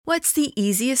What's the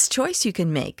easiest choice you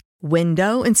can make?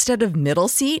 Window instead of middle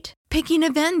seat? Picking a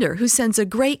vendor who sends a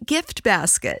great gift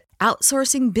basket?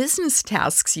 Outsourcing business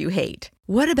tasks you hate?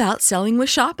 What about selling with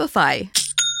Shopify?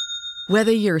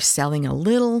 Whether you're selling a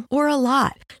little or a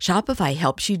lot, Shopify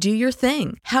helps you do your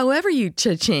thing, however you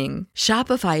cha-ching.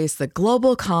 Shopify is the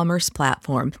global commerce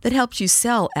platform that helps you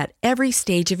sell at every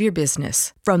stage of your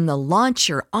business. From the launch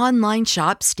your online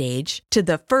shop stage to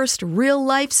the first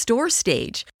real-life store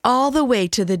stage, all the way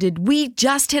to the did we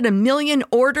just hit a million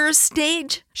orders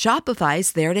stage.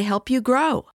 Shopify's there to help you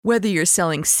grow. Whether you're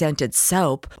selling scented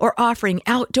soap or offering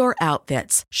outdoor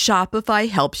outfits, Shopify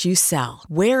helps you sell.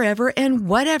 Wherever and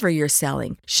whatever you're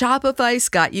selling, Shopify's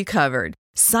got you covered.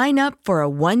 Sign up for a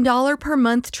 $1 per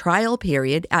month trial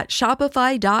period at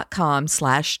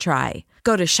shopify.com/try.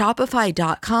 Go to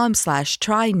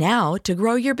shopify.com/try now to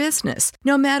grow your business,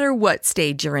 no matter what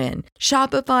stage you're in.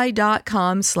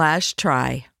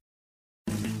 Shopify.com/try.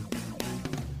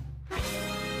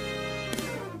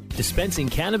 Dispensing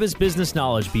cannabis business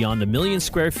knowledge beyond a million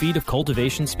square feet of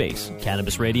cultivation space,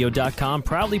 CannabisRadio.com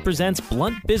proudly presents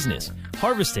Blunt Business,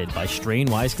 harvested by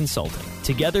Strainwise Consulting.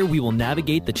 Together, we will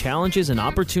navigate the challenges and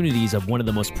opportunities of one of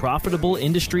the most profitable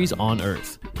industries on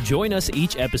earth. Join us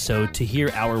each episode to hear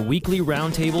our weekly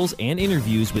roundtables and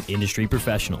interviews with industry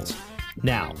professionals.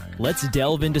 Now, let's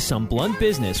delve into some blunt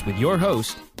business with your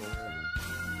host.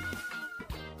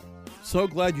 So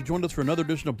glad you joined us for another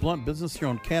edition of Blunt Business here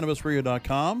on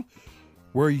CannabisRadio.com,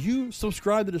 where you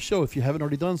subscribe to the show. If you haven't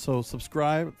already done so,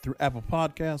 subscribe through Apple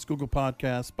Podcasts, Google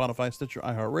Podcasts, Spotify, Stitcher,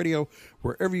 iHeartRadio,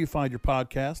 wherever you find your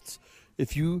podcasts.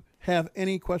 If you have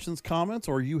any questions, comments,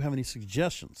 or you have any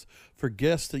suggestions for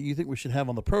guests that you think we should have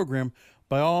on the program,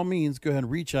 by all means, go ahead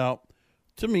and reach out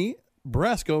to me,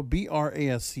 Brasco,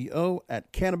 Brasco,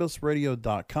 at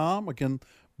CannabisRadio.com. Again,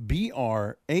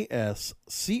 Brasco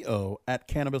at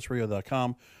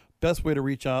CannabisRadio.com. Best way to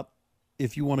reach out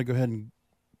if you want to go ahead and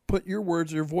put your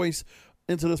words, your voice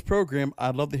into this program.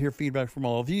 I'd love to hear feedback from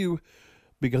all of you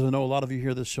because I know a lot of you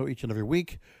hear this show each and every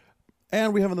week.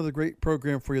 And we have another great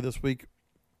program for you this week.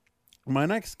 My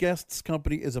next guest's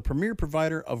company is a premier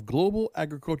provider of global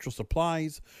agricultural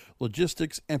supplies,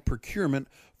 logistics, and procurement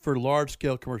for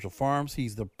large-scale commercial farms.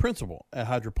 He's the principal at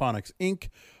Hydroponics, Inc.,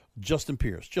 Justin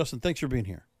Pierce. Justin, thanks for being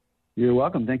here. You're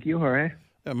welcome. Thank you, Jorge.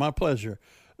 My pleasure.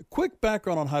 A quick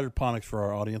background on hydroponics for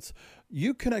our audience.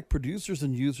 You connect producers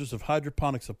and users of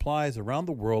hydroponic supplies around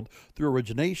the world through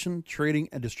origination, trading,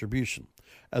 and distribution,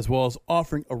 as well as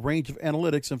offering a range of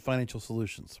analytics and financial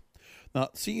solutions. Now,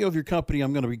 CEO of your company,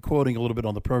 I'm going to be quoting a little bit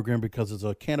on the program because it's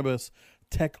a cannabis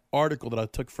tech article that I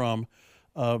took from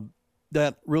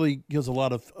that really gives a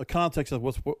lot of context of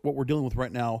what we're dealing with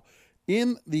right now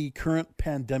in the current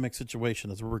pandemic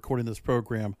situation as we're recording this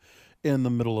program in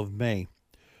the middle of May.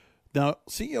 Now,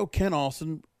 CEO Ken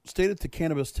Austin stated to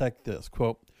Cannabis Tech this,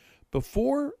 quote,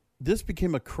 "Before this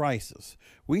became a crisis,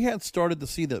 we had started to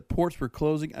see that ports were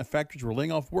closing and factories were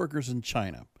laying off workers in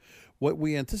China. What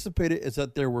we anticipated is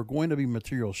that there were going to be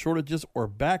material shortages or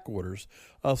back orders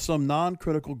of some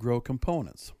non-critical grow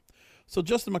components." So,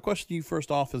 Justin, my question to you first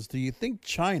off is, do you think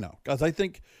China, because I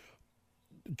think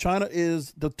China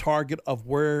is the target of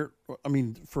where, I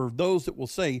mean, for those that will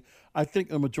say, I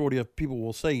think a majority of people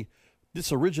will say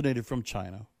this originated from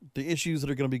China. The issues that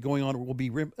are going to be going on will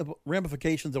be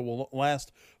ramifications that will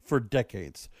last for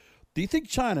decades. Do you think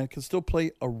China can still play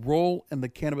a role in the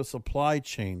cannabis supply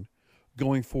chain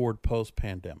going forward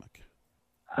post-pandemic?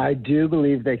 I do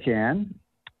believe they can.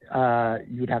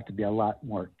 You'd have to be a lot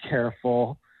more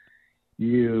careful.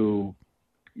 You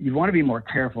want to be more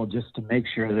careful just to make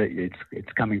sure that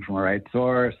it's coming from the right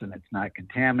source and it's not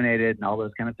contaminated and all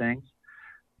those kind of things.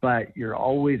 But you're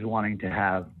always wanting to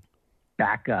have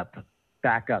backup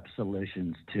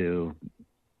solutions to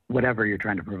whatever you're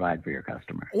trying to provide for your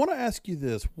customer. I want to ask you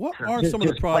this: what are some of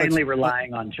the products? Plainly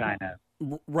relying on China.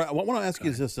 Right. What I want to ask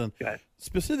you is this, then,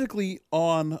 specifically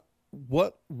on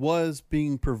what was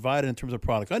being provided in terms of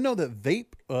products. I know that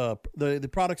vape, the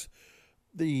products,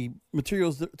 the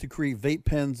materials to create vape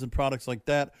pens and products like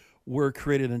that were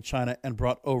created in China and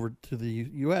brought over to the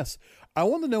U.S. I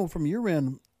want to know from your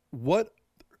end, what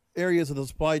areas of the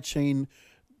supply chain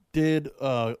did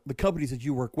the companies that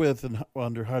you work with and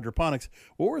under hydroponics,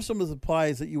 what were some of the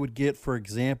supplies that you would get, for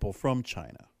example, from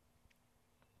China?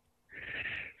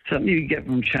 Something you get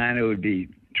from China would be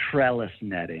trellis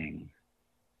netting,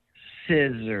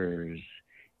 scissors,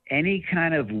 any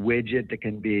kind of widget that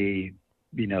can be,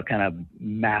 kind of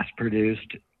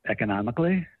mass-produced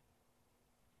economically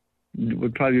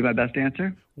would probably be my best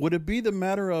answer. Would it be the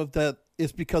matter of that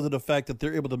it's because of the fact that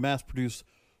they're able to mass-produce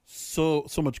so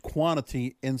much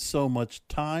quantity in so much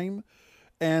time,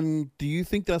 And do you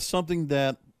think that's something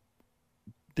that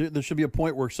there should be a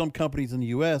point where some companies in the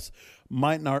U.S.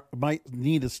 might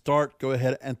need to go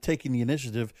ahead and taking the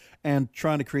initiative and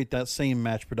trying to create that same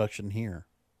match production here?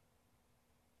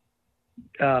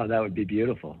 Oh, that would be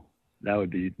beautiful. That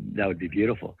would be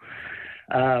beautiful.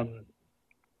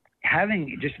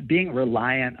 Being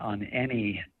reliant on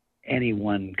any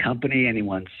one company, any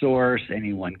one source,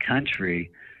 any one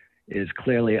country is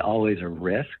clearly always a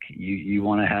risk. You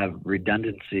want to have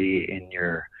redundancy in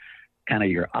your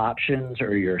options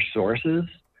or your sources,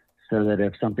 so that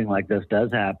if something like this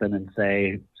does happen and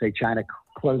say China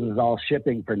closes all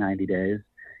shipping for 90 days,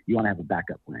 you want to have a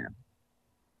backup plan.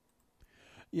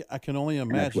 Yeah, I can only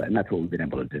imagine. And that's what we've been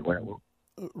able to do.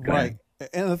 Right.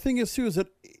 And the thing is, too, is that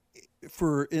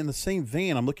in the same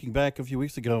vein, I'm looking back a few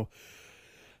weeks ago,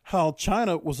 how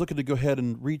China was looking to go ahead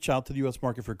and reach out to the U.S.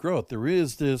 market for growth. There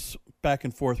is this back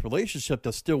and forth relationship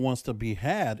that still wants to be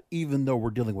had, even though we're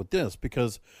dealing with this,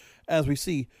 because as we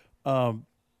see, the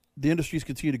industries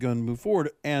continue to go and move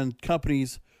forward, and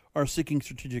companies are seeking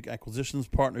strategic acquisitions,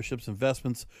 partnerships,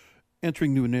 investments,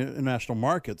 entering new international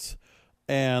markets.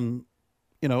 And,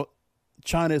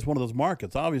 China is one of those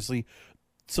markets, obviously.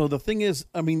 So the thing is,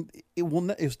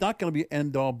 it's not going to be an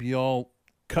end-all, be-all,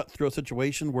 cutthroat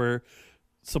situation where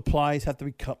supplies have to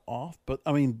be cut off. But,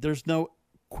 there's no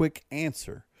quick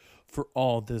answer for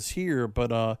all this here.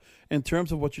 But in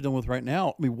terms of what you're dealing with right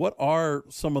now, what are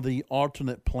some of the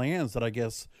alternate plans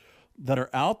that that are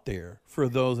out there for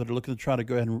those that are looking to try to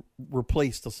go ahead and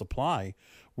replace the supply?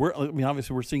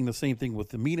 Obviously we're seeing the same thing with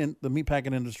the meat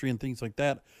packing industry and things like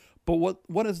that. But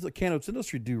what does the cannabis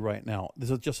industry do right now? Is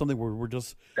it just something where we're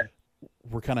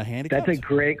kind of handicapped? That's a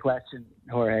great question,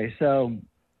 Jorge. So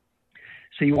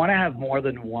you want to have more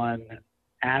than one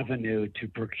avenue to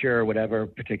procure whatever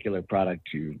particular product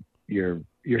you're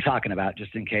talking about,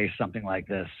 just in case something like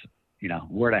this,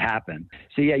 were to happen.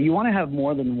 So yeah, you want to have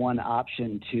more than one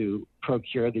option to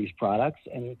procure these products,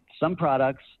 and some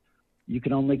products you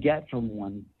can only get from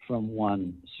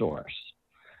one source.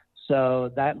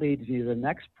 So that leads me to the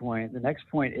next point. The next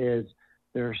point is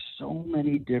there are so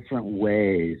many different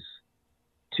ways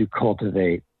to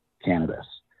cultivate cannabis.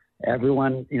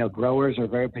 Everyone, growers are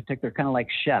very particular, kind of like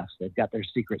chefs. They've got their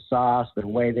secret sauce, their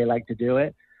way they like to do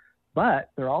it,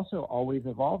 but they're also always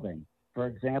evolving. For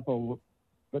example,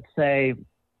 let's say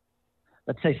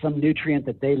some nutrient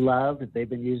that they love, that they've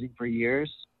been using for years,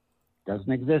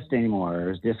 doesn't exist anymore,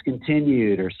 or is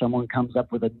discontinued, or someone comes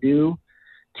up with a new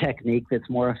technique that's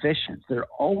more efficient. They're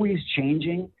always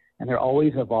changing and they're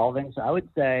always evolving. So I would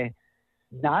say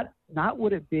not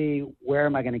would it be where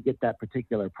am I going to get that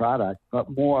particular product, but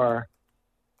more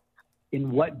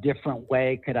in what different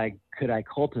way could I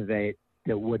cultivate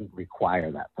that wouldn't require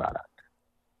that product.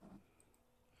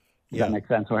 Does that make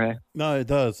sense, Jorge? No, it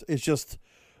does. It's just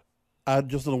I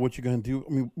just don't know what you're going to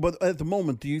do. But at the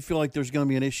moment, do you feel like there's going to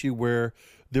be an issue where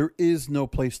there is no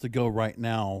place to go right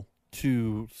now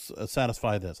to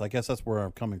satisfy this? I guess that's where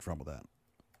I'm coming from with that.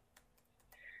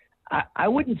 I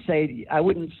wouldn't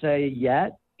say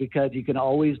yet, because you can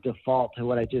always default to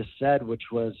what I just said, which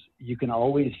was you can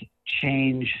always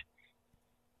change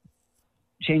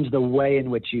the way in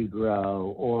which you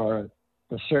grow, or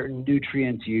the certain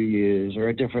nutrients you use, or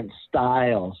a different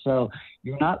style. So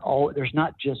there's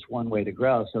not just one way to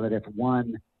grow, so that if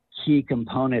one key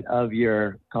component of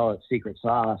your, call it secret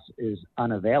sauce, is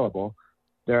unavailable,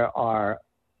 there are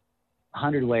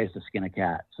 100 ways to skin a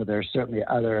cat. So there's certainly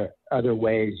other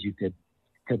ways you could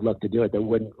look to do it that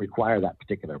wouldn't require that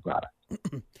particular product.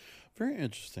 Very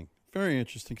interesting. Very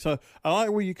interesting. So I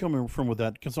like where you're coming from with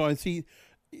that, because I see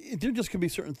there just can be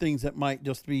certain things that might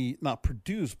just be not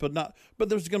produced, but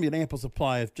there's going to be an ample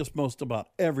supply of just most about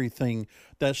everything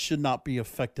that should not be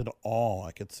affected at all,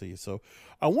 I could see. So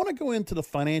I want to go into the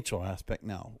financial aspect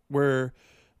now, where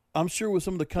I'm sure with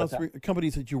some of the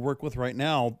companies that you work with right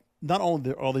now, not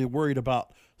only are they worried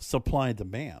about supply and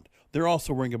demand, they're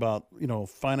also worrying about,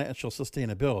 financial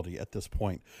sustainability at this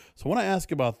point. So I want to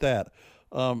ask about that.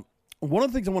 One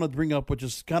of the things I want to bring up, which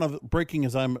is kind of breaking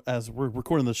as we're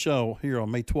recording the show here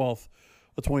on May 12th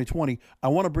of 2020, I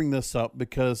want to bring this up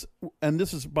because, and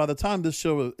this is, by the time this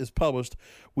show is published,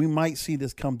 we might see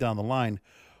this come down the line.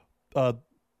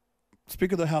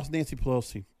 Speaker of the House Nancy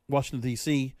Pelosi, Washington,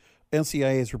 D.C.,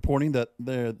 NCIA is reporting that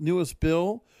the newest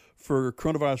bill for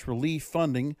coronavirus relief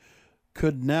funding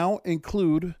could now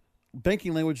include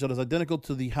banking language that is identical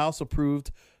to the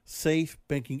House-approved Safe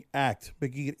Banking Act,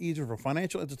 making it easier for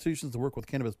financial institutions to work with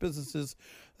cannabis businesses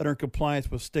that are in compliance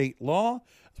with state law,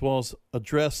 as well as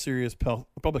address serious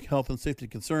public health and safety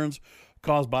concerns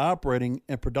caused by operating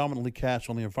in predominantly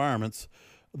cash-only environments.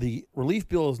 The relief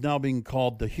bill is now being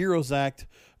called the HEROES Act.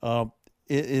 It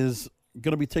is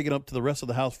going to be taken up to the rest of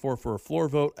the House for a floor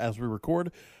vote as we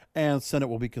record, and Senate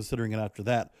will be considering it after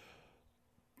that.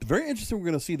 Very interesting. We're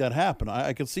going to see that happen.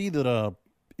 I can see that,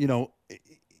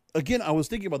 again, I was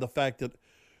thinking about the fact that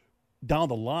down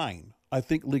the line, I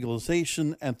think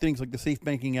legalization and things like the Safe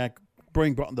Banking Act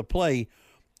being brought into play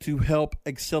to help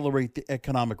accelerate the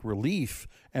economic relief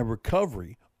and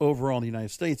recovery overall in the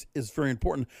United States is very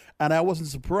important. And I wasn't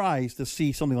surprised to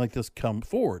see something like this come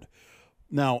forward.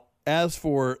 Now, as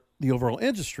for the overall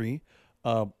industry,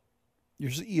 your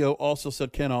CEO also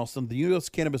said, Ken Austin, the U.S.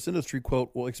 cannabis industry,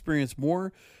 quote, will experience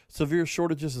more severe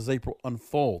shortages as April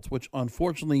unfolds, which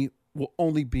unfortunately will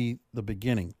only be the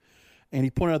beginning. And he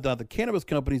pointed out that the cannabis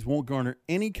companies won't garner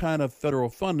any kind of federal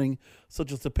funding,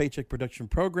 such as the Paycheck Protection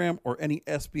Program or any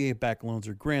SBA-backed loans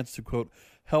or grants to, quote,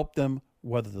 help them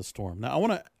weather the storm. Now, I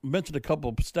want to mention a couple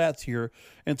of stats here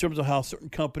in terms of how certain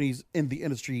companies in the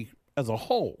industry as a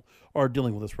whole are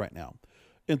dealing with this right now,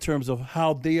 in terms of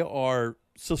how they are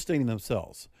sustaining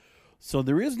themselves. So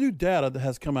there is new data that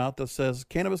has come out that says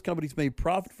cannabis companies may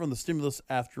profit from the stimulus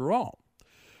after all.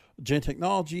 Gen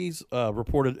Technologies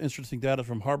reported interesting data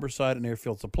from Harborside and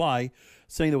Airfield Supply,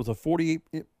 saying there was a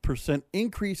 48%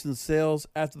 increase in sales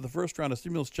after the first round of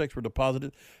stimulus checks were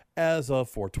deposited as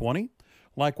of 4/20.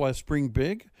 Likewise, Spring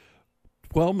Big,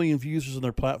 12 million users on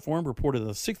their platform, reported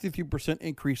a 63%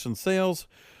 increase in sales.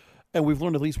 And we've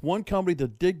learned at least one company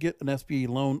that did get an SBA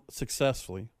loan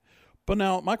successfully. But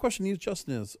now, my question to you,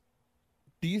 Justin, is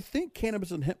do you think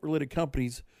cannabis and hemp-related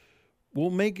companies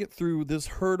will make it through this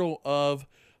hurdle of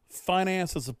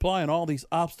finance and supply and all these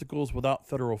obstacles without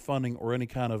federal funding or any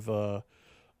kind of,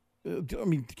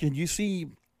 can you see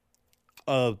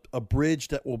a bridge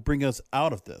that will bring us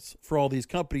out of this for all these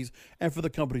companies and for the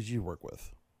companies you work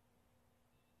with?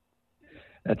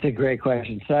 That's a great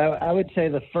question. So I would say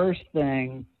the first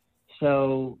thing,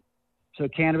 so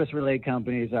cannabis-related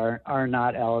companies are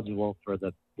not eligible for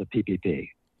the PPP.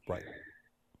 Right.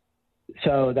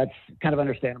 So that's kind of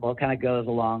understandable. It kind of goes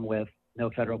along with no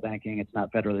federal banking. It's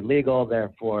not federally legal.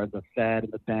 Therefore, the Fed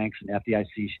and the banks and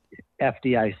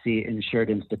FDIC insured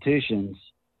institutions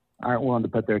aren't willing to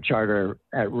put their charter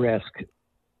at risk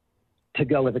to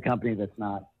go with a company that's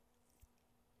not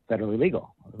federally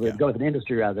legal. Yeah. Go with an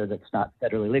industry, rather, that's not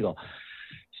federally legal.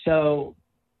 So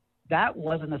that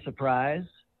wasn't a surprise,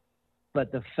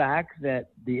 but the fact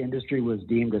that the industry was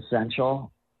deemed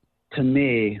essential, to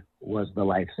me, was the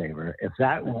lifesaver. If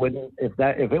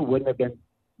it wouldn't have been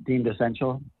deemed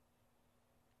essential,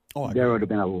 there would have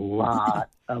been a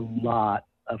lot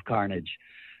of carnage,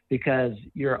 because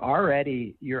you're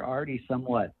already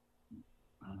somewhat,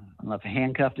 I don't know if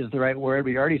handcuffed is the right word,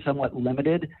 but you're already somewhat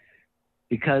limited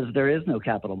because there is no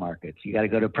capital markets. You got to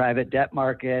go to private debt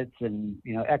markets and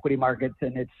equity markets,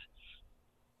 and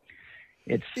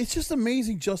it's just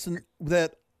amazing, Justin,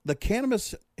 that the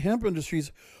cannabis hemp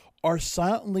industries are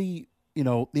silently,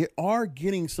 they are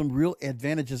getting some real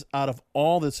advantages out of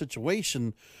all this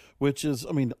situation, which is,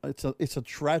 it's a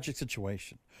tragic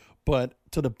situation, but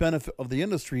to the benefit of the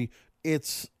industry, I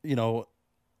think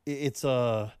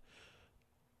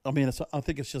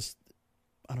it's just,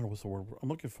 I don't know what's the word I'm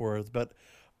looking for, but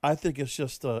I think it's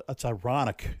just, it's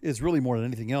ironic. It's really more than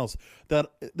anything else that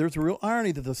there's a real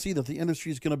irony to see that the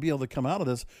industry is going to be able to come out of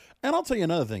this. And I'll tell you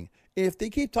another thing. If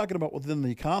they keep talking about within the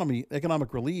economy,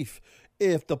 economic relief,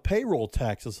 if the payroll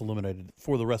tax is eliminated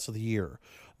for the rest of the year,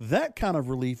 that kind of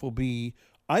relief will be,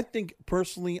 I think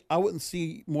personally, I wouldn't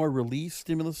see more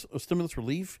stimulus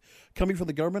relief coming from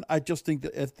the government. I just think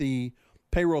that if the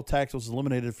payroll tax was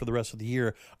eliminated for the rest of the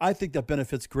year, I think that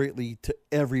benefits greatly to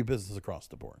every business across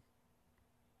the board.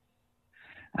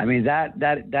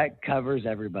 That covers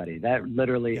everybody. That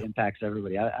literally impacts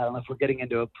everybody. I don't know if we're getting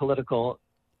into a political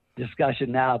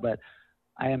discussion now, but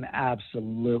I am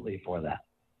absolutely for that.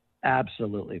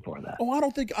 Absolutely for that.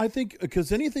 Oh, I think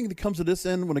because anything that comes to this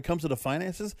end when it comes to the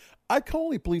finances, I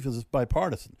totally believe is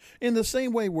bipartisan. In the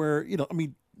same way where,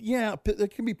 there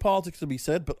can be politics to be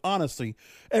said, but honestly,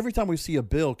 every time we see a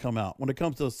bill come out, when it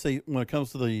comes to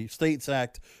the States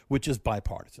Act, which is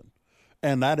bipartisan,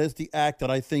 and that is the act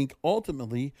that I think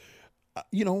ultimately,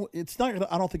 it's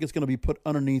not. I don't think it's going to be put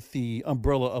underneath the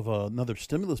umbrella of another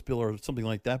stimulus bill or something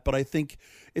like that. But I think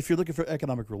if you're looking for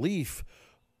economic relief,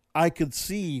 I could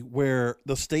see where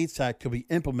the States Act could be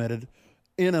implemented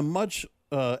in a much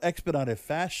expedited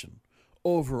fashion.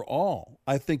 Overall,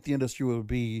 I think the industry would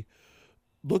be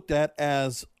looked at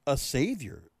as a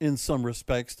savior in some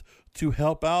respects to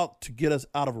help out to get us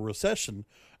out of a recession.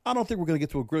 I don't think we're going to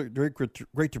get to a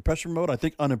great depression mode. I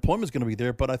think unemployment is going to be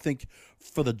there, but I think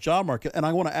for the job market, and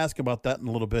I want to ask about that in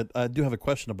a little bit. I do have a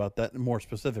question about that more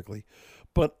specifically,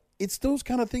 but it's those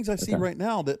kind of things I see right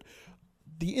now that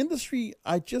the industry,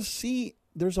 I just see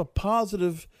there's a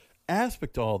positive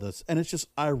aspect to all this, and it's just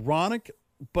ironic,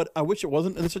 but I wish it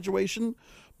wasn't in the situation,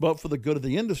 but for the good of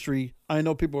the industry, I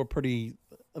know people are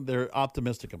they're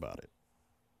optimistic about it.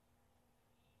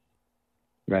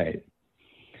 Right.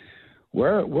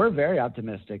 We're very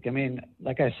optimistic. I mean,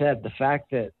 like I said, the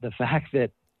fact that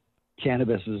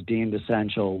cannabis was deemed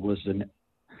essential was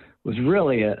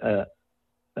really a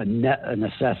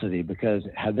necessity, because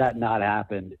had that not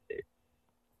happened,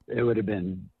 there would have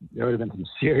been some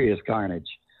serious carnage,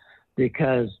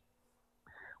 because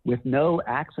with no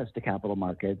access to capital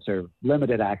markets or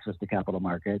limited access to capital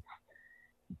markets,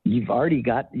 you already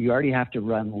have to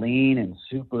run lean and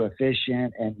super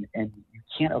efficient, and you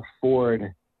can't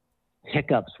afford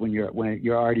hiccups when you're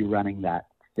already running that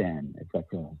thin. If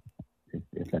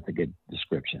that's a good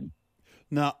description.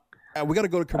 Now we got to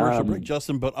go to commercial break,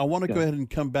 Justin, but I want to go ahead and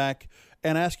come back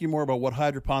and ask you more about what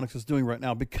hydroponics is doing right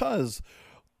now, because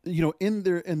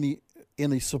in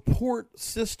the support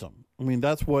system, I mean,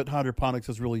 that's what hydroponics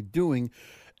is really doing.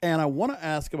 And I want to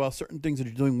ask about certain things that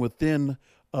you're doing within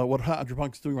what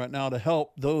hydroponics is doing right now to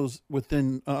help those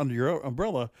within under your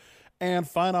umbrella, and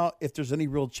find out if there's any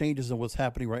real changes in what's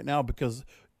happening right now, because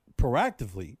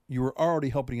proactively you were already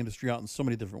helping the industry out in so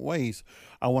many different ways.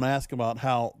 I want to ask about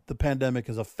how the pandemic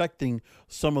is affecting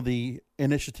some of the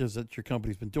initiatives that your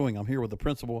company's been doing. I'm here with the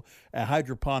principal at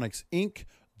Hydroponics Inc.,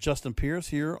 Justin Pierce,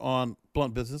 here on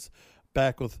Blunt Business.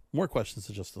 Back with more questions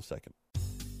in just a second.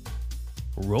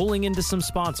 Rolling into some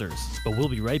sponsors, but we'll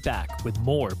be right back with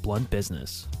more Blunt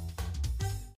Business.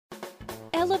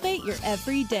 Elevate your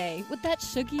every day with that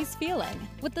Shoogies feeling,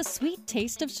 with the sweet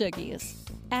taste of Shoogies.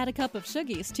 Add a cup of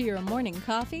Shoogies to your morning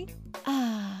coffee.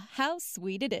 Ah, how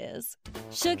sweet it is.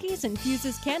 Shoogies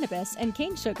infuses cannabis and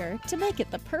cane sugar to make it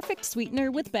the perfect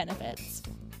sweetener with benefits.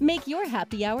 Make your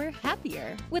happy hour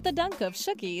happier with a dunk of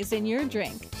Shoogies in your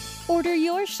drink. Order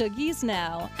your Shoogies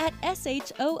now at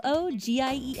SHOOGIES.com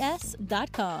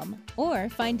or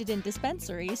find it in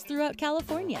dispensaries throughout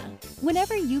California.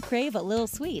 Whenever you crave a little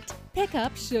sweet, pick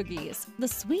up Shoogies, the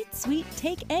sweet, sweet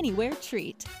take anywhere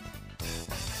treat.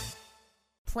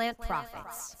 Plant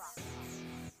Profits.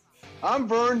 I'm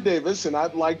Vern Davis, and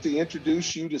I'd like to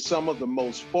introduce you to some of the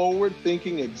most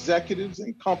forward-thinking executives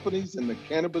and companies in the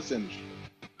cannabis industry.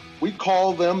 We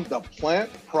call them the Plant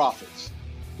Profits.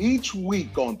 Each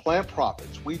week on Plant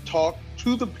Profits, we talk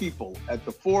to the people at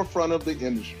the forefront of the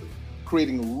industry,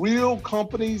 creating real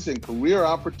companies and career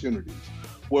opportunities.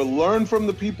 We'll learn from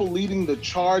the people leading the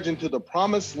charge into the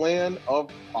promised land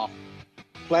of profit.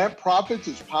 Plant Profits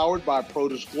is powered by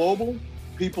Protus Global,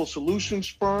 people solutions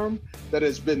firm that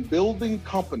has been building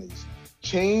companies,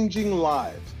 changing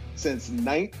lives since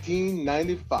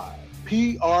 1995.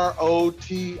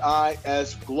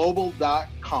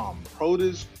 PROTISglobal.com,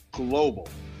 Protus Global.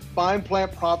 Find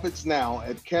Plant Profits now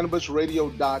at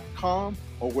cannabisradio.com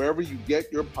or wherever you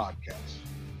get your podcasts.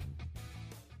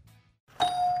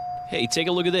 Hey, take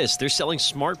a look at this. They're selling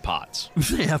smart pots.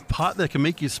 They have pot that can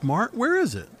make you smart? Where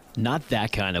is it? Not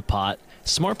that kind of pot.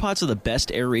 Smart pots are the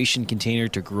best aeration container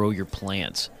to grow your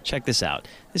plants. Check this out.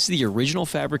 This is the original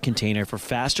fabric container for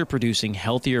faster producing,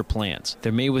 healthier plants.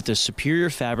 They're made with a superior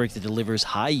fabric that delivers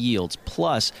high yields.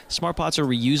 Plus, smart pots are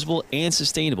reusable and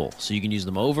sustainable, so you can use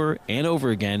them over and over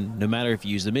again, no matter if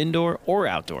you use them indoor or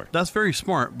outdoor. That's very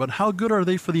smart, but how good are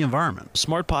they for the environment?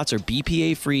 Smart pots are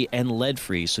BPA-free and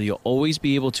lead-free, so you'll always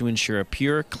be able to ensure a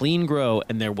pure, clean grow,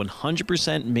 and they're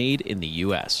 100% made in the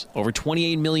U.S. Over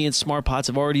 28 million smart pots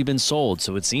have already been sold,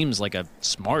 so it seems like a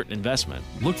smart investment.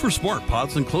 Look for smart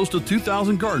pots in close to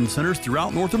 2,000 garden centers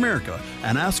throughout North America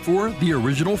and ask for the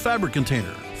original fabric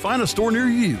container. Find a store near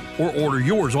you or order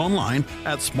yours online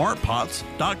at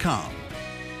smartpots.com.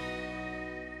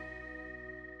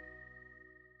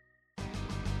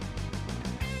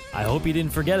 I hope you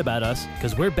didn't forget about us,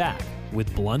 because we're back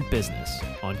with Blunt Business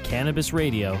on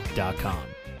CannabisRadio.com.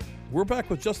 We're back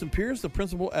with Justin Pierce, the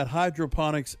principal at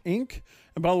Hydroponics Inc.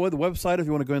 And by the way, the website, if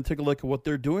you want to go and take a look at what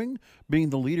they're doing, being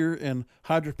the leader in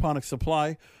hydroponic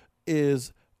supply,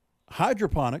 is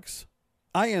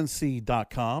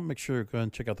hydroponicsinc.com. Make sure you go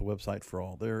and check out the website for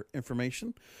all their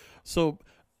information. So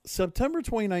September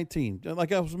 2019,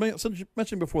 like I was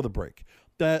mentioning before the break,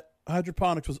 that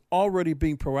hydroponics was already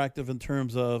being proactive in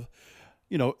terms of,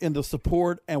 in the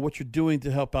support and what you're doing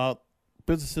to help out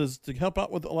businesses, to help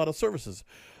out with a lot of services.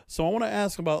 So I want to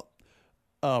ask about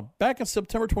Back in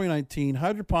September 2019,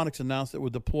 Hydroponics announced it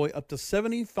would deploy up to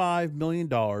 $75 million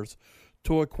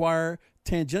to acquire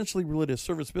tangentially related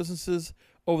service businesses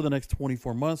over the next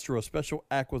 24 months through a special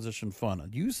acquisition fund.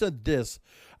 And you said this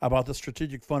about the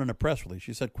strategic fund in a press release.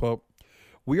 You said, quote,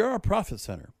 "We are a profit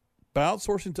center. By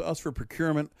outsourcing to us for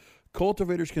procurement,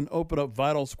 cultivators can open up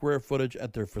vital square footage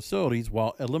at their facilities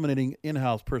while eliminating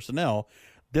in-house personnel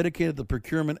dedicated to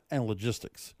procurement and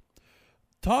logistics."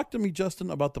 Talk to me, Justin,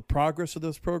 about the progress of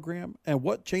this program and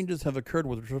what changes have occurred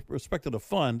with respect to the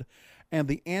fund and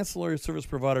the ancillary service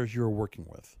providers you're working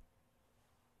with.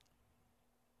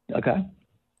 Okay,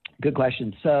 good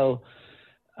question. So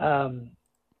I'll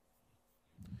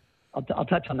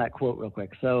touch on that quote real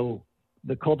quick. So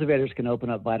the cultivators can open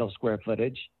up vital square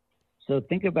footage. So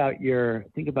think about your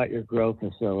grow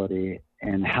facility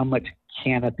and how much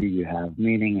canopy you have,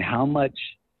 meaning how much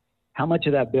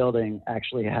of that building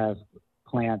actually has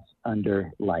plants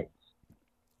under lights,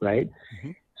 right?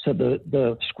 Mm-hmm. So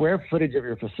the square footage of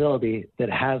your facility that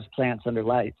has plants under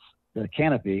lights, the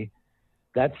canopy,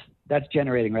 that's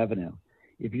generating revenue.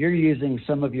 If you're using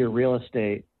some of your real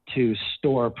estate to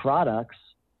store products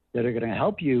that are going to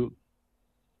help you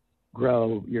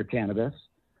grow your cannabis,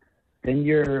 then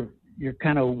you're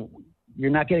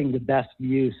not getting the best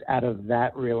use out of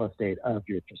that real estate of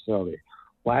your facility.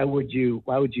 Why would you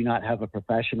not have a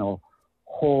professional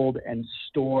hold and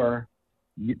store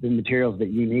the materials that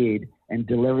you need and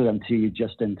deliver them to you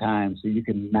just in time so you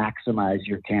can maximize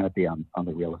your canopy on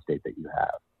the real estate that you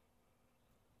have?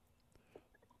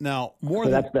 Now,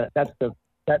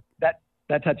 that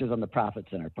touches on the profit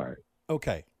center part.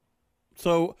 Okay.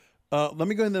 So let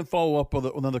me go ahead and then follow up with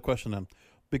another question then,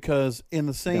 because in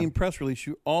the same press release,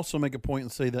 you also make a point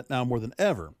and say that now more than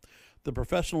ever, the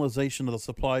professionalization of the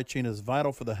supply chain is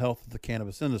vital for the health of the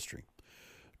cannabis industry.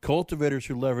 Cultivators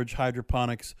who leverage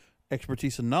hydroponics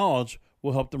expertise and knowledge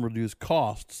will help them reduce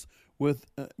costs, will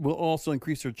also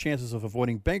increase their chances of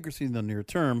avoiding bankruptcy in the near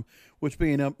term, which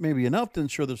may be enough to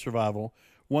ensure their survival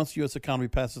once the U.S. economy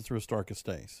passes through its darkest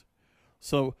days.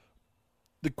 So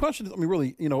the question is,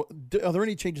 really, are there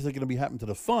any changes that are going to be happening to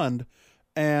the fund,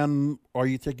 and are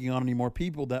you taking on any more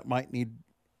people that might need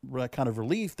that kind of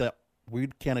relief that we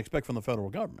can't expect from the federal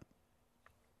government?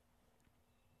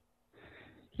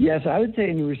 Yes, I would say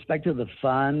in respect to the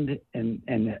fund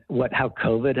and how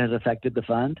COVID has affected the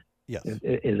fund. Yes.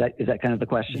 Is that kind of the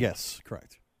question? Yes,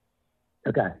 correct.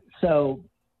 Okay. So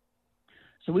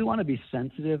we want to be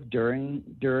sensitive during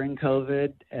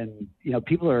COVID, and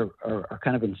people are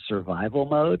kind of in survival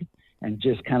mode and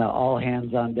just kind of all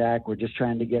hands on deck. We're just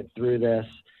trying to get through this.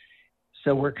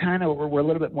 So we're a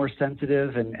little bit more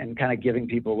sensitive and kind of giving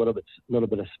people a little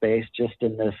bit of space just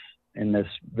in this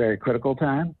very critical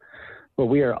time. But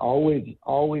we are always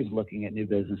looking at new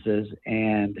businesses,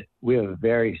 and we have a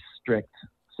very strict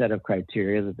set of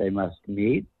criteria that they must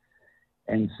meet.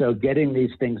 And so getting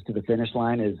these things to the finish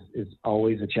line is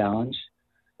always a challenge,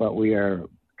 but we are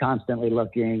constantly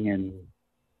looking and,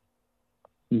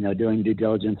 doing due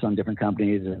diligence on different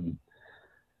companies and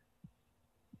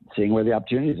seeing where the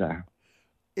opportunities are.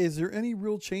 Is there any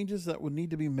real changes that would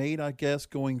need to be made, I guess,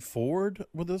 going forward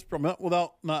with this?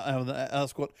 Without not having to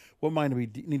ask what might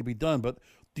need to be done, but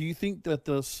do you think that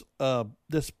this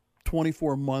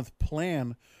 24-month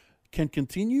plan can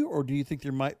continue, or do you think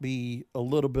there might be a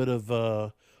little bit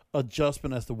of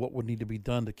adjustment as to what would need to be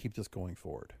done to keep this going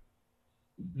forward?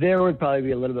 There would probably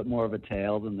be a little bit more of a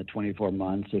tail than the 24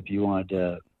 months if you wanted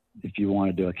to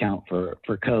account for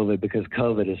COVID, because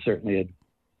COVID is certainly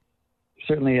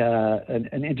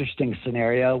an interesting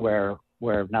scenario where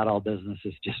not all business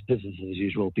is just business as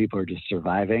usual. People are just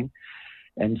surviving.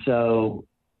 And so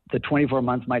the 24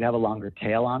 months might have a longer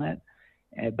tail on it,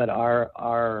 but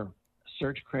our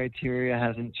search criteria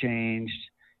hasn't changed,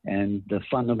 and the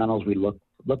fundamentals we look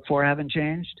for haven't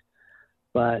changed.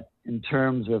 But in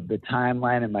terms of the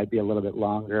timeline, it might be a little bit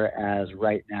longer, as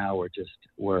right now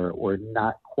we're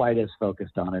not quite as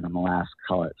focused on it in the last,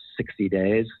 call it 60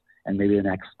 days and maybe the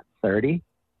next 30,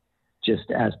 just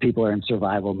as people are in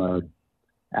survival mode.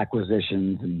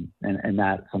 Acquisitions and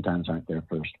that sometimes aren't their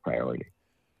first priority.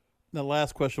 The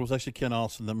last question was actually Ken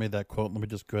Austin that made that quote. Let me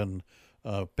just go ahead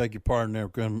and beg your pardon there,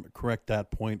 go ahead and correct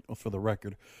that point for the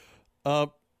record.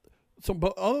 But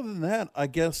other than that, I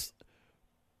guess,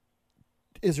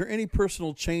 is there any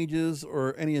personal changes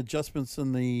or any adjustments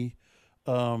in the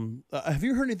have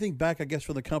you heard anything back, I guess,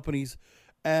 from the companies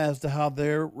as to how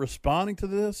they're responding to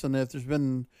this? And if there's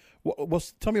been,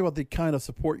 tell me about the kind of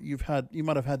support you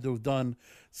might have had to have done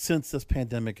since this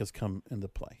pandemic has come into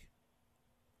play.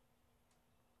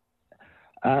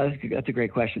 That's a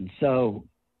great question. So,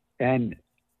 and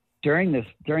during this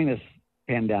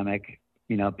pandemic,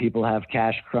 people have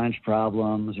cash crunch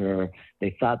problems, or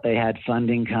they thought they had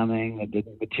funding coming that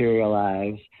didn't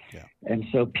materialize. Yeah. And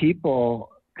so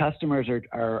customers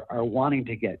are wanting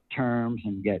to get terms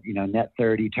and get, net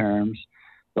 30 terms.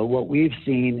 But what we've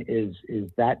seen is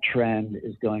that trend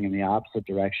is going in the opposite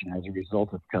direction as a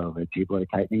result of COVID. People are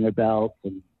tightening their belts,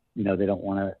 and, they don't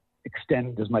want to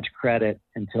extend as much credit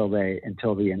until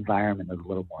the environment is a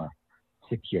little more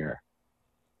secure.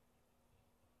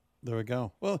 There we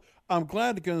go. Well, I'm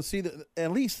glad to go and see that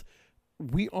at least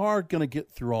we are going to get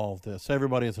through all of this,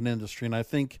 everybody as an industry, and I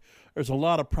think there's a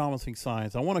lot of promising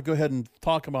signs. I want to go ahead and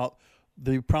talk about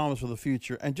the promise of the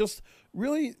future and just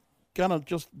really kind of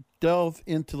just delve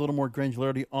into a little more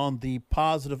granularity on the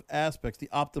positive aspects, the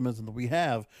optimism that we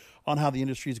have on how the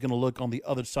industry is going to look on the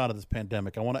other side of this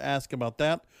pandemic. I want to ask about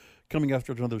that coming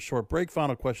after another short break.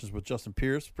 Final questions with Justin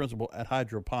Pierce, principal at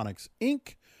Hydroponics,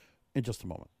 Inc., in just a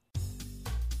moment.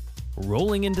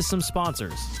 Rolling into some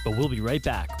sponsors, but we'll be right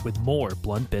back with more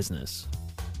Blunt Business.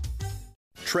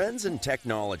 Trends in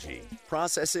technology,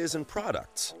 processes, and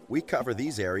products. We cover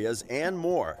these areas and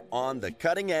more on the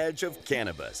cutting edge of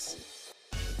cannabis.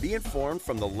 Be informed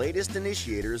from the latest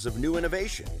initiators of new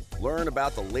innovation. Learn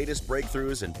about the latest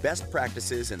breakthroughs and best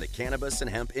practices in the cannabis and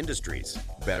hemp industries.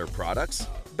 Better products,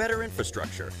 better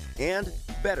infrastructure, and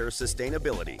better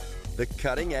sustainability. The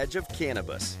cutting edge of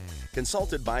cannabis.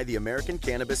 Consulted by the American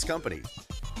Cannabis Company.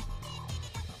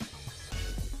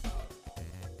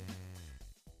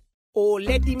 Oh,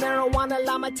 let the marijuana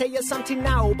llama tell you something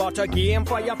now about a game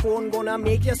for your phone gonna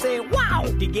make you say, wow!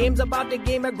 The game's about the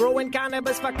game of growing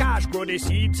cannabis for cash. Grow the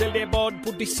seed, sell the bud,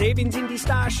 put the savings in the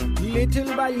stash.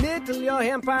 Little by little, your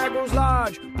empire grows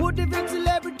large. Put the big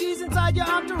celebrities inside your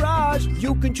entourage.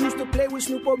 You can choose to play with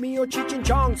Snoop or me or Cheech and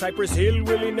Chong, Cypress Hill,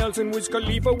 Willie Nelson, Wiz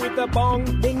Khalifa with a bong.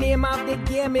 The name of the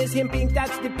game is Hemp Inc.,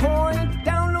 that's the point.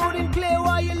 Download and play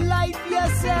while you light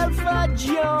yourself a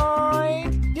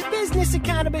joint. The business of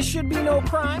cannabis should be no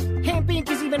crime. Hemp Inc.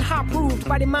 is even hot-proofed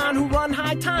by the man who run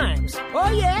High Times. Oh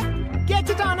yeah? Get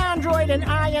it on Android and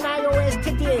iOS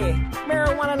today.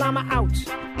 Marijuana llama out.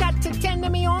 Got to tend to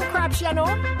me own crops, you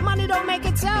know. Money don't make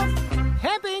itself.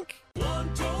 Hemp Inc.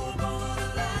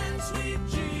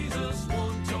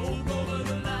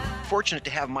 Fortunate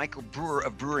to have Michael Brewer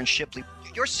of Brewer and Shipley.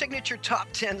 Your signature top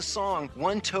 10 song,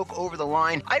 One Toke Over the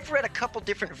Line. I've read a couple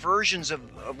different versions of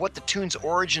what the tune's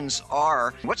origins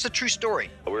are. What's the true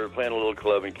story? We were playing a little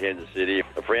club in Kansas City.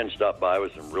 A friend stopped by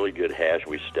with some really good hash.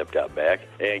 We stepped out back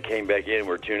and came back in.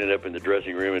 We're tuning up in the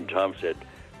dressing room, and Tom said,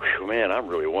 man, I'm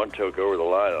really one toke over the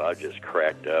line. And I just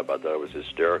cracked up. I thought it was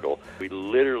hysterical. We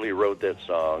literally wrote that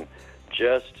song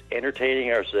just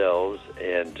entertaining ourselves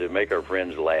and to make our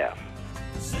friends laugh.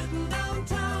 Sitting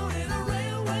downtown in a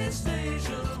railway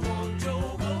station, one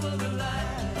toke over the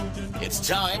line. It's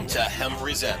time to Hemp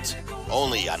Present,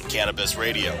 only on Cannabis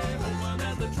Radio.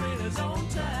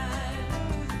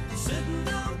 Sitting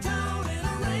downtown in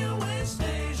a railway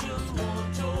station,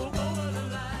 one toke over the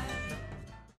line.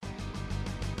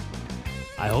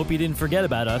 I hope you didn't forget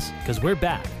about us, because we're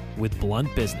back with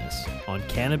Blunt Business on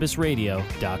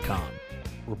CannabisRadio.com.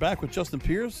 We're back with Justin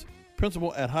Pierce,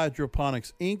 principal at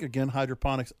Hydroponics, Inc., again,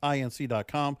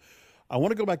 hydroponicsinc.com. I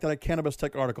want to go back to that Cannabis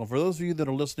Tech article. For those of you that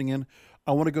are listening in,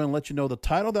 I want to go and let you know the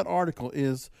title of that article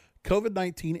is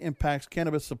COVID-19 Impacts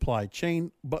Cannabis Supply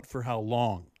Chain, but for how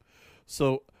long?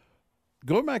 So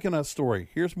going back in that story,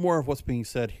 here's more of what's being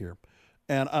said here.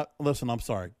 And listen, I'm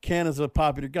sorry. Ken is a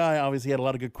popular guy. Obviously, he had a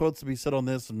lot of good quotes to be said on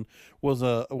this, and was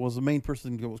the main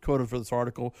person that was quoted for this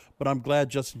article. But I'm glad,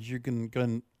 Justin, you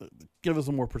can give us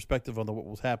a more perspective on what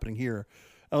was happening here,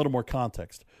 a little more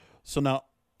context. So now,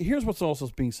 here's what's also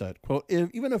being said. Quote,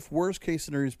 even if worst case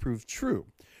scenarios prove true,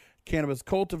 cannabis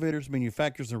cultivators,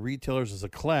 manufacturers, and retailers as a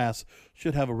class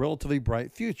should have a relatively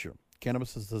bright future.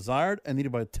 Cannabis is desired and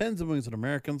needed by tens of millions of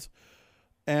Americans,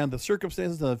 and the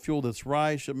circumstances that have fueled its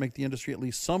rise should make the industry at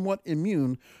least somewhat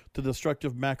immune to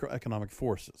destructive macroeconomic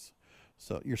forces.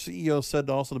 So your CEO said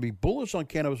also to be bullish on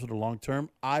cannabis for the long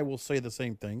term. I will say the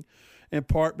same thing, in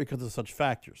part because of such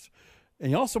factors. And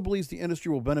he also believes the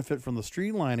industry will benefit from the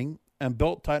streamlining and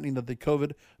belt tightening that the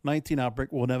COVID-19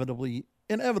 outbreak will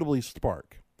inevitably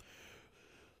spark.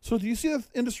 So do you see the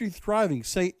industry thriving,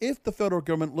 say, if the federal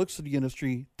government looks to the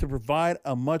industry to provide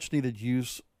a much-needed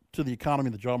use to the economy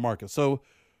and the job market? So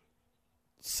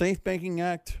Safe Banking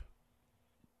Act,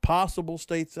 possible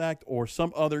States Act, or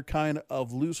some other kind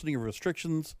of loosening of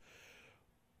restrictions.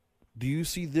 Do you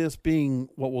see this being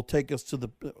what will take us to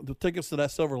that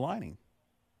silver lining?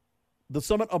 The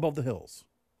summit above the hills,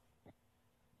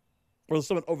 or the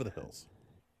summit over the hills?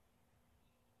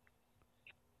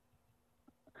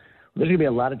 There's going to be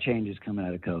a lot of changes coming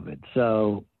out of COVID.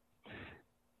 So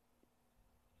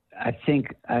I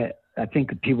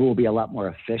think people will be a lot more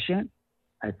efficient.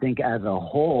 I think as a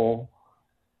whole,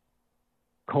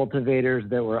 cultivators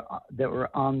that were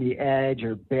on the edge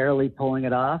or barely pulling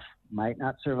it off might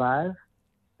not survive.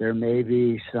 There may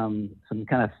be some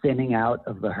kind of thinning out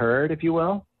of the herd, if you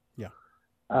will. Yeah.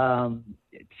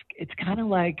 It's kind of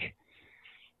like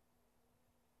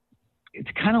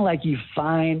you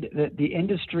find that the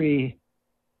industry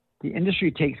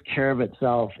takes care of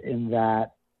itself in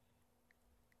that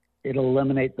it'll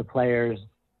eliminate the players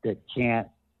that can't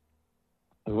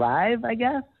thrive, I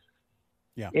guess.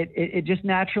 Yeah. It just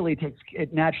naturally takes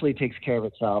care of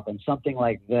itself, and something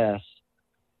like this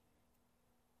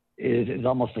is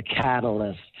almost a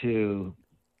catalyst to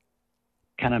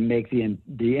kind of make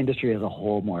the industry as a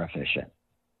whole more efficient.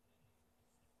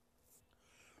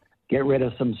 Get rid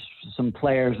of some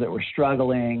players that were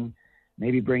struggling,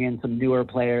 maybe bring in some newer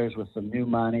players with some new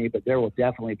money, but there will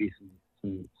definitely be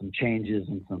some changes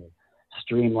and some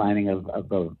streamlining of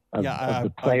the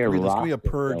player roster. There's going to be a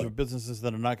purge of businesses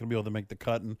that are not going to be able to make the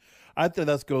cut, and I think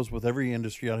that goes with every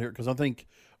industry out here, because I think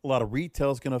a lot of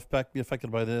retail is going to be affected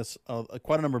by this.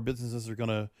 Quite a number of businesses are going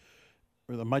to,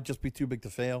 or they might just be too big to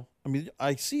fail. I mean,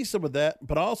 I see some of that,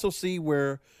 but I also see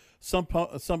where some.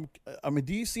 I mean,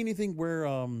 do you see anything where?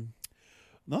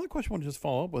 Another question I want to just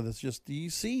follow up with is just: do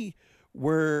you see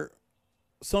where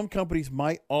some companies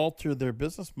might alter their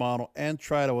business model and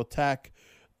try to attack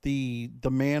the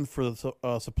demand for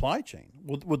the supply chain?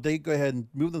 Would they go ahead and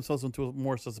move themselves into a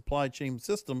more supply chain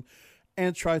system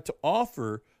and try to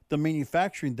offer the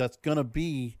manufacturing that's going to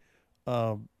be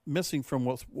missing from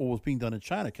what was being done in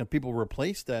China? Can people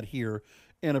replace that here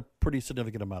in a pretty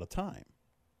significant amount of time?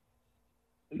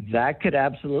 That could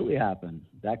absolutely happen.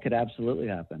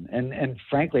 And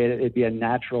frankly, it'd be a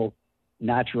natural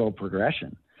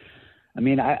progression. I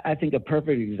mean, I think a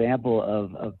perfect example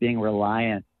of being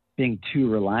too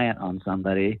reliant on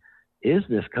somebody is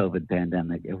this COVID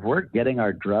pandemic. If we're getting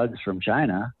our drugs from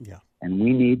China and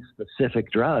we need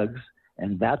specific drugs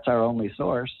and that's our only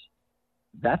source,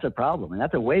 that's a problem. And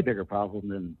that's a way bigger problem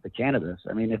than the cannabis.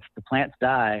 I mean, if the plants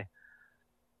die,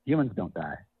 humans don't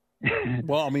die.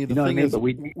 Well, I mean, the thing is,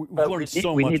 we've learned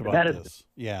so much about this.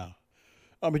 Yeah.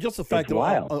 I mean, just the fact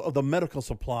of the medical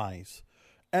supplies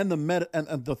and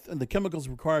the chemicals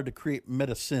required to create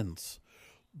medicines,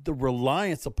 the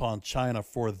reliance upon China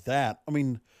for that. I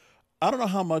mean, I don't know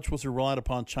how much was relied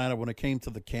upon China when it came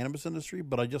to the cannabis industry,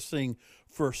 but I just think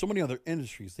for so many other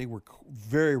industries, they were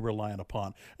very reliant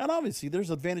upon. And obviously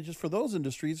there's advantages for those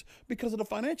industries because of the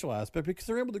financial aspect, because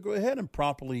they're able to go ahead and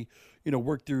properly,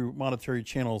 work through monetary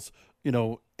channels,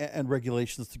 and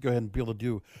regulations to go ahead and be able to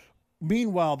do.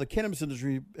 Meanwhile, the cannabis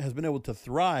industry has been able to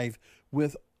thrive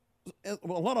with a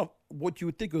lot of what you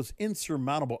would think was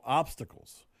insurmountable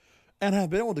obstacles, and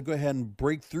have been able to go ahead and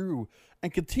break through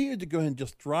and continue to go ahead and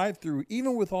just drive through,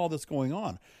 even with all this going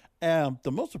on. And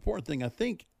the most important thing, I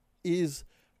think, is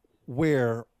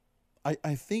where I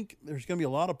think there's going to be a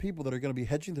lot of people that are going to be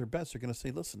hedging their bets. They're going to say,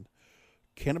 listen,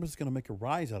 cannabis is going to make a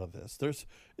rise out of this.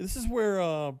 This is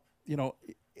where,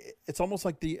 it's almost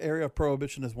like the area of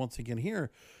prohibition is once again here.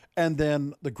 And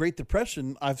then the Great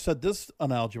Depression, I've said this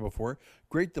analogy before,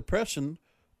 Great Depression,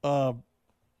 I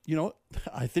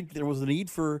think there was a need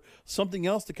for something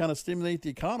else to kind of stimulate the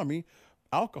economy,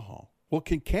 alcohol. Well,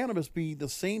 can cannabis be the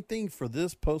same thing for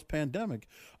this post-pandemic?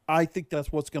 I think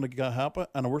that's what's going to happen,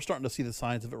 and we're starting to see the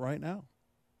signs of it right now.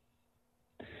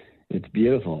 It's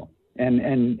beautiful.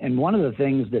 And one of the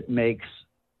things that makes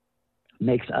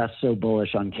us so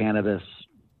bullish on cannabis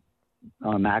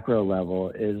on a macro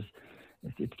level is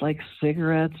it's like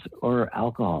cigarettes or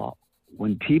alcohol.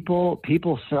 When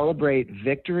people celebrate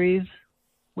victories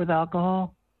with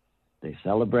alcohol, they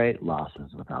celebrate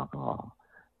losses with alcohol.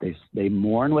 They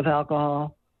mourn with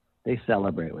alcohol, they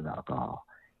celebrate with alcohol.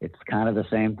 It's kind of the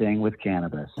same thing with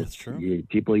cannabis. That's true.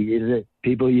 People use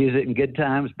it in good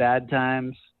times, bad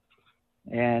times,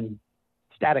 and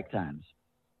static times.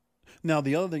 Now,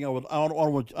 the other thing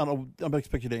I'm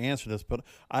expecting you to answer this, but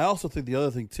I also think the other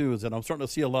thing too is that I'm starting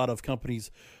to see a lot of companies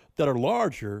that are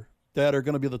larger that are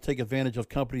going to be able to take advantage of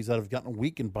companies that have gotten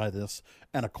weakened by this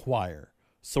and acquire.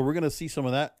 So we're going to see some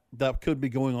of that could be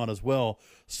going on as well.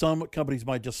 Some companies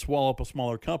might just swallow up a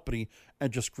smaller company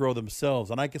and just grow themselves.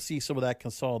 And I can see some of that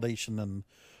consolidation and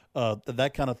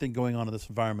that kind of thing going on in this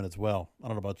environment as well. I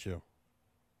don't know about you.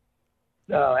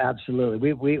 Oh,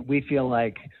 absolutely. We feel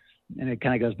like, and it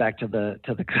kind of goes back to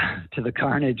the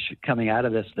carnage coming out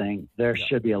of this thing. There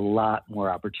should be a lot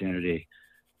more opportunity,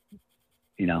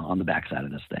 on the backside of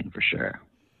this thing for sure.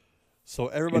 So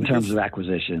everybody, in terms of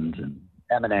acquisitions and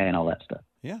M&A and all that stuff.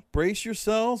 Yeah, brace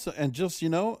yourselves and just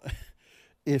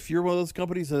if you're one of those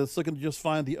companies that's looking to just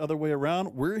find the other way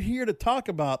around, we're here to talk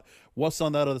about what's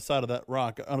on that other side of that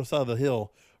rock, on the side of the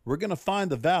hill. We're going to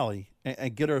find the valley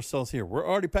and get ourselves here. We're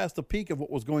already past the peak of what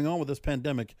was going on with this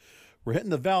pandemic. We're hitting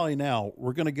the valley now.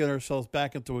 We're going to get ourselves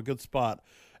back into a good spot.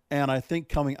 And I think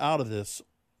coming out of this,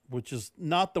 which is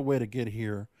not the way to get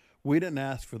here, we didn't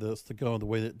ask for this to go the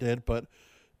way that it did. But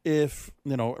if,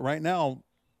 right now,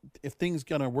 if things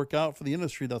going to work out for the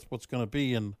industry, that's what's going to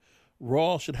be. And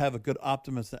Raw should have a good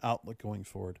optimistic outlook going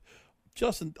forward.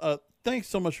 Justin, thanks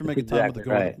so much for making time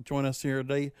to join us here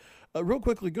today. Real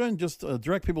quickly, go ahead and just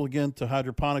direct people again to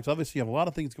hydroponics. Obviously, you have a lot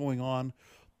of things going on.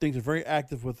 Things are very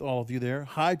active with all of you there.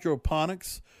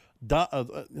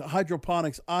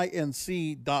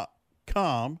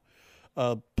 hydroponicsinc.com.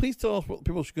 Please tell us what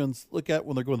people should look at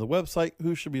when they're going to the website,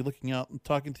 who should be looking out and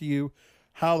talking to you,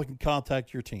 how they can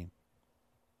contact your team.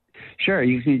 Sure.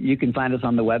 You can find us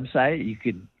on the website. You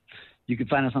can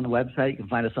find us on the website. You can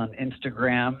find us on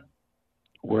Instagram.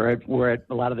 We're at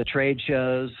a lot of the trade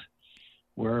shows.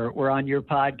 We're on your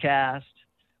podcast.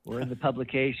 We're in the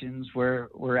publications.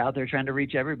 We're out there trying to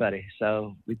reach everybody.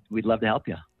 So we'd love to help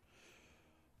you.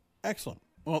 Excellent.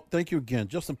 Well, thank you again.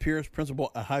 Justin Pierce,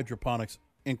 principal at Hydroponics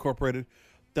Incorporated.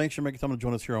 Thanks for making time to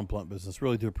join us here on Blunt Business.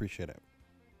 Really do appreciate it.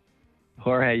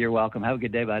 Jorge, you're welcome. Have a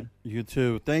good day, bud. You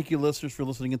too. Thank you, listeners, for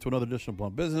listening into another edition of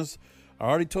Blunt Business. I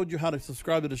already told you how to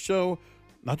subscribe to the show.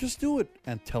 Now just do it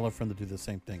and tell a friend to do the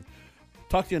same thing.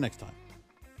 Talk to you next time.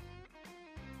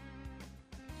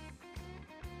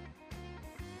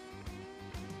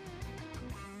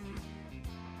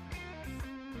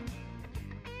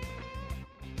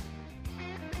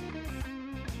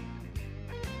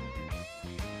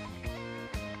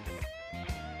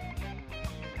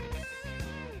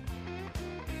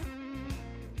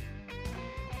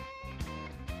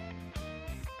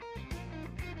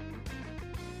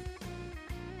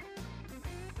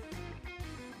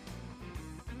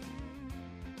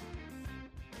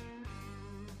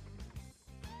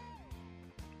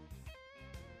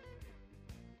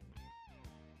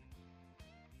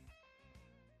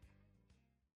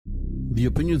 The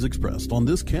opinions expressed on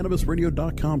this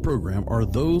CannabisRadio.com program are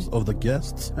those of the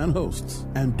guests and hosts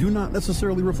and do not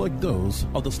necessarily reflect those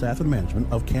of the staff and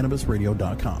management of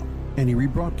CannabisRadio.com. Any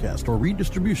rebroadcast or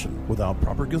redistribution without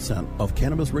proper consent of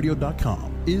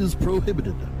CannabisRadio.com is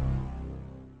prohibited.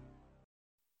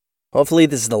 Hopefully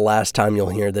this is the last time you'll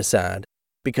hear this ad,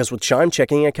 because with Chime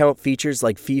checking account features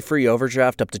like fee-free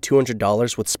overdraft up to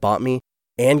 $200 with SpotMe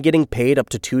and getting paid up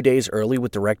to 2 days early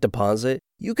with direct deposit,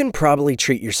 you can probably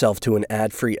treat yourself to an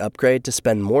ad-free upgrade to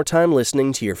spend more time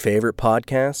listening to your favorite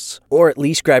podcasts, or at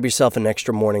least grab yourself an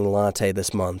extra morning latte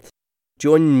this month.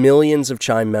 Join millions of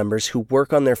Chime members who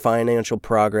work on their financial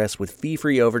progress with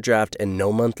fee-free overdraft and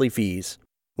no monthly fees.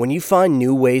 When you find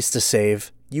new ways to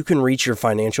save, you can reach your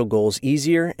financial goals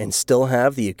easier and still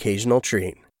have the occasional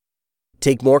treat.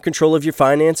 Take more control of your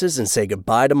finances and say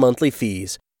goodbye to monthly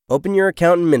fees. Open your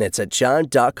account in minutes at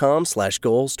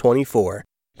chime.com/goals24.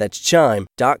 That's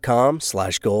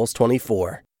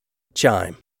chime.com/goals24.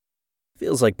 Chime.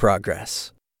 Feels like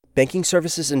progress. Banking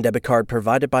services and debit card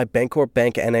provided by Bancorp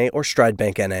Bank N.A. or Stride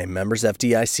Bank N.A. Members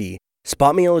FDIC.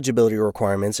 SpotMe eligibility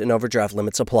requirements and overdraft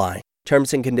limits apply.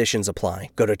 Terms and conditions apply.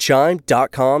 Go to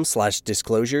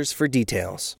chime.com/disclosures for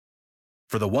details.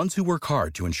 For the ones who work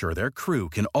hard to ensure their crew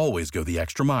can always go the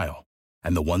extra mile,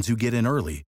 and the ones who get in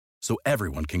early so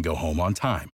everyone can go home on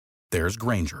time, there's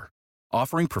Grainger,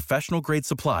 offering professional-grade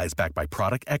supplies backed by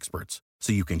product experts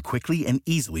so you can quickly and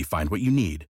easily find what you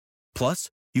need.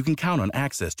 Plus, you can count on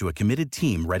access to a committed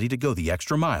team ready to go the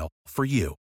extra mile for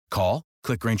you. Call,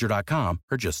 click Grainger.com,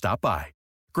 or just stop by.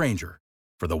 Grainger,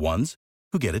 for the ones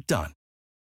who get it done.